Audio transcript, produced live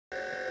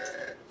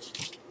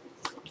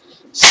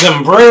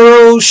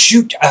Sombrero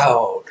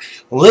Shootout.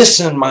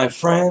 Listen, my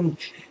friend,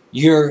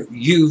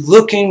 you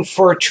looking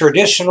for a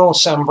traditional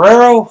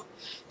sombrero?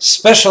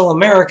 Special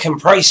American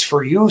price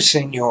for you,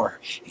 senor.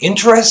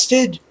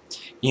 Interested?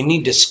 You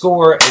need to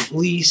score at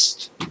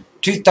least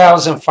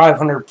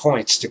 2,500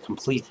 points to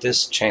complete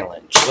this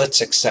challenge.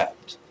 Let's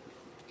accept.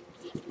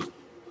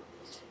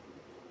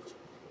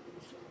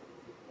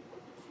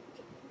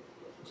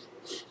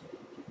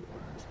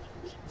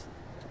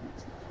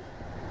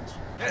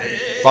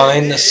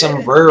 Find the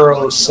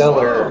sombrero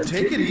seller. Oh,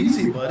 take it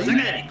easy, buddy.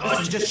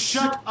 Just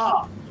shut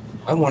up.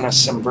 I want a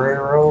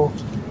sombrero.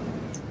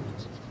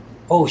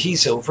 Oh,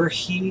 he's over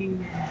here.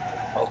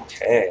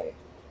 Okay.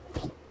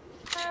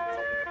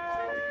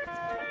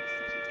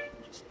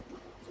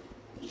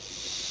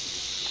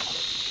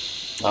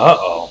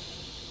 Uh-oh.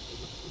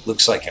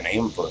 Looks like an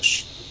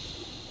ambush.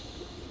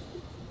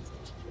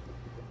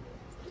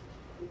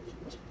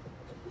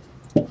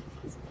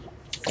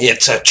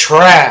 It's a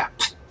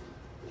trap.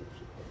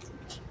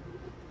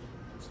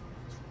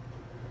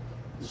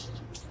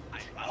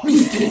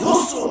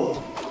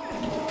 Misterioso.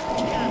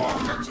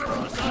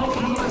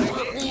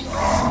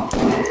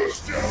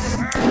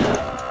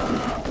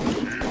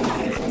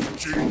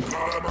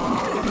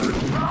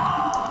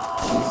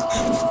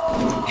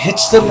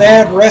 It's the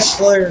Mad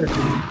Wrestler.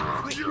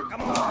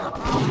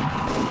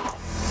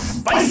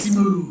 Spicy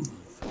move.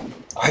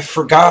 I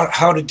forgot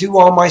how to do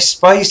all my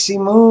spicy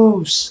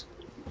moves.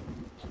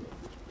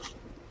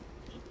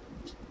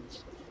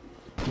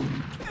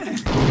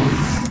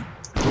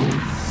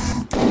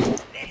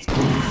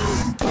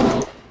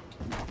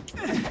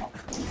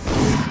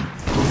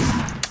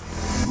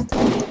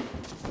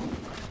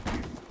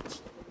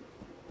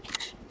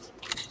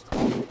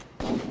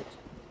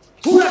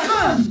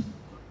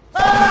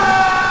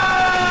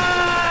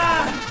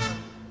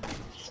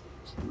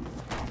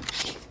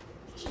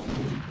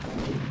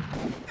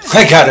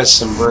 I got a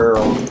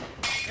sombrero. Come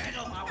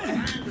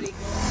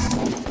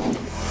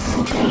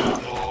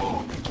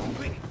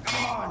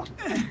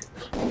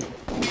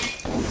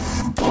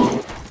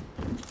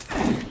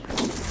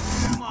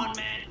on,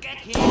 man, get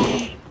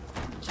here.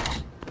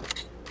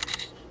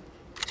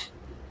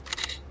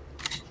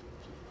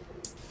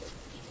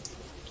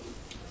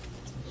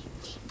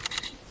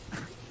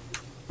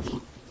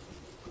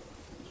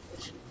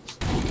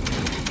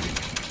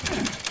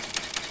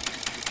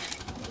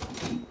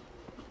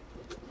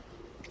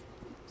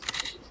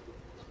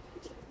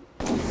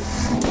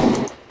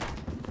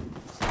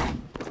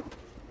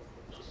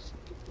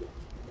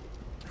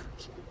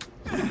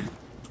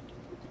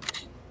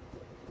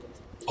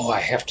 Oh,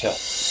 I have to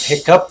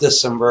pick up the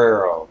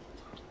sombrero.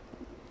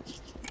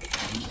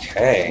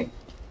 Okay.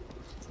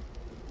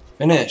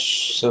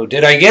 Finish. So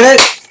did I get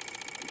it?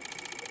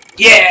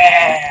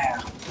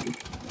 Yeah!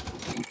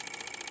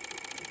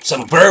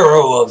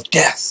 Sombrero of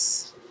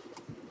Death.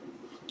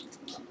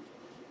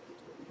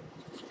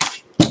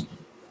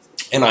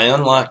 And I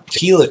unlocked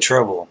Tequila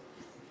Trouble.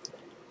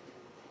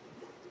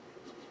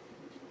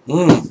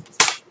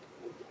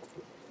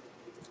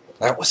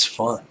 That was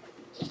fun.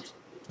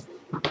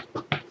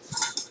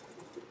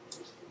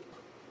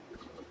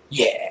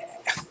 Yeah.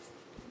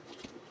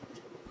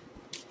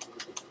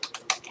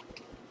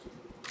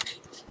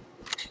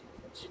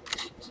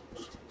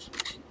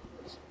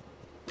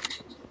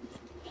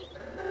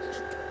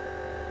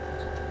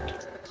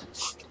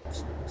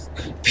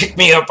 Pick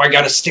me up, I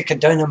got a stick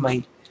of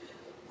dynamite.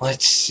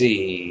 Let's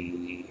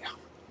see.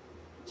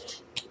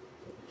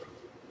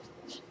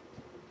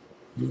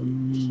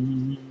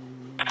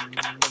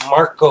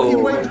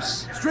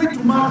 Marco's. Straight to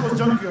Marco's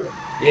Junkyard.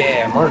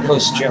 Yeah,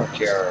 Marco's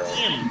Junkyard.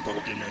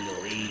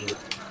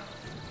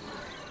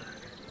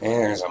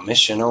 There's a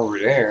mission over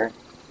there.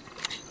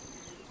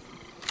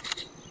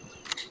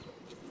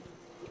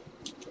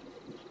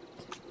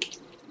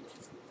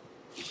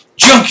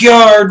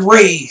 Junkyard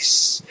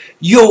race!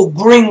 Yo,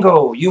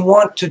 gringo, you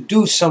want to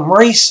do some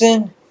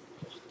racing?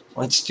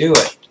 Let's do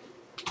it.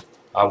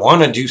 I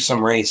want to do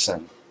some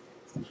racing.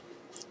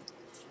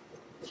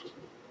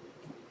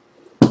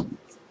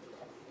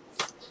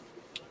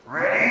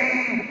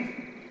 Ready,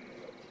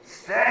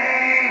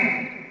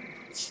 steady,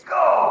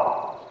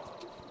 go!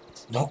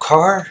 No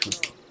car?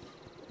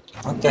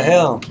 What the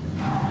hell?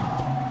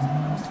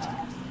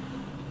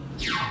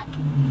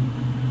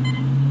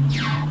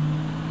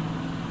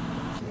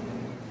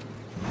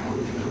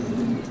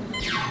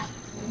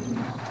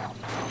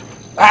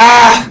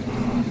 Ah!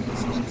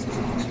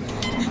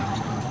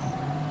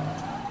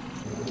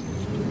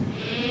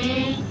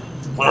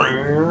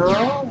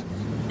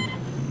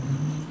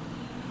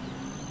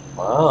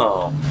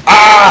 Wow.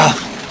 Ah!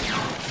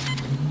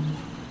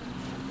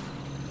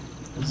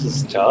 This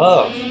is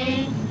tough.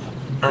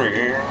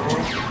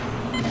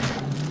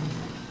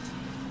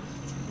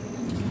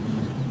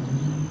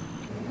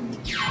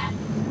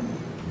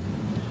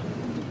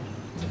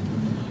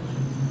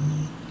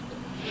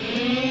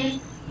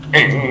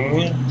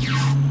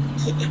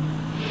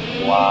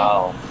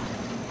 Wow.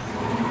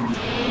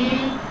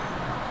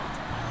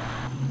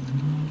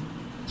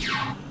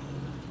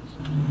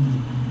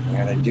 I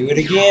gotta do it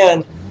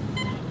again.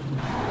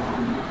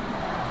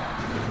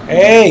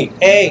 Hey,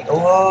 hey,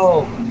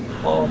 whoa.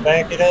 Whoa,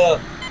 back it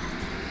up.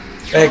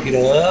 Back it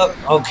up.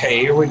 Okay,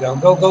 here we go.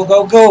 Go, go,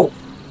 go, go.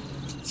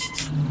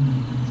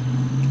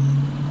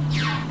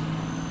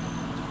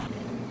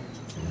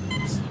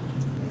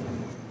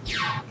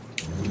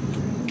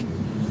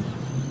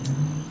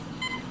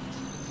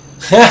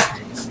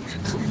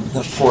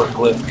 The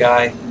forklift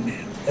guy.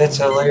 That's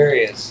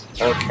hilarious.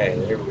 Okay,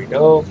 there we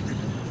go.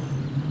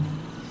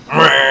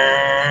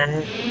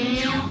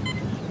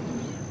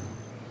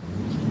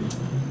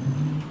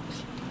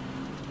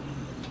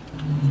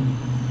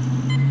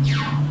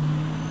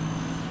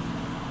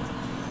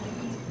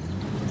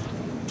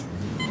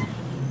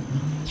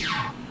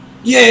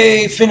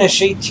 Yay!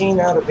 Finish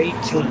 18 out of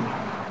 18.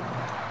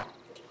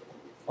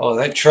 Oh,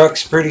 that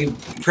truck's pretty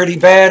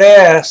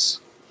badass.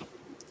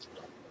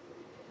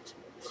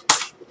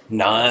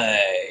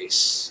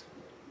 Nice.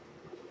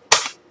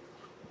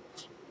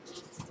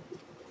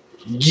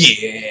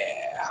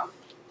 Yeah.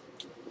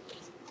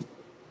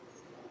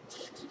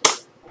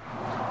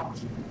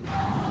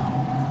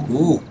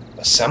 Ooh,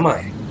 a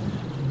semi.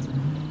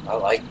 I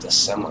like the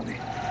semi.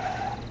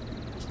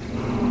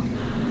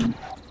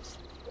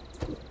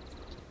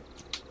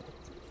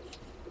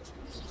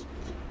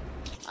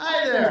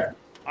 Hi there.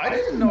 I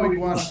didn't know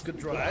iguanas could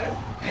drive.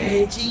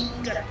 Hey,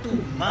 chinga tu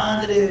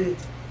madre.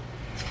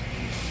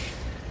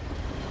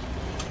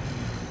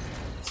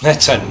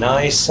 That's a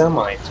nice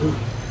semi, too.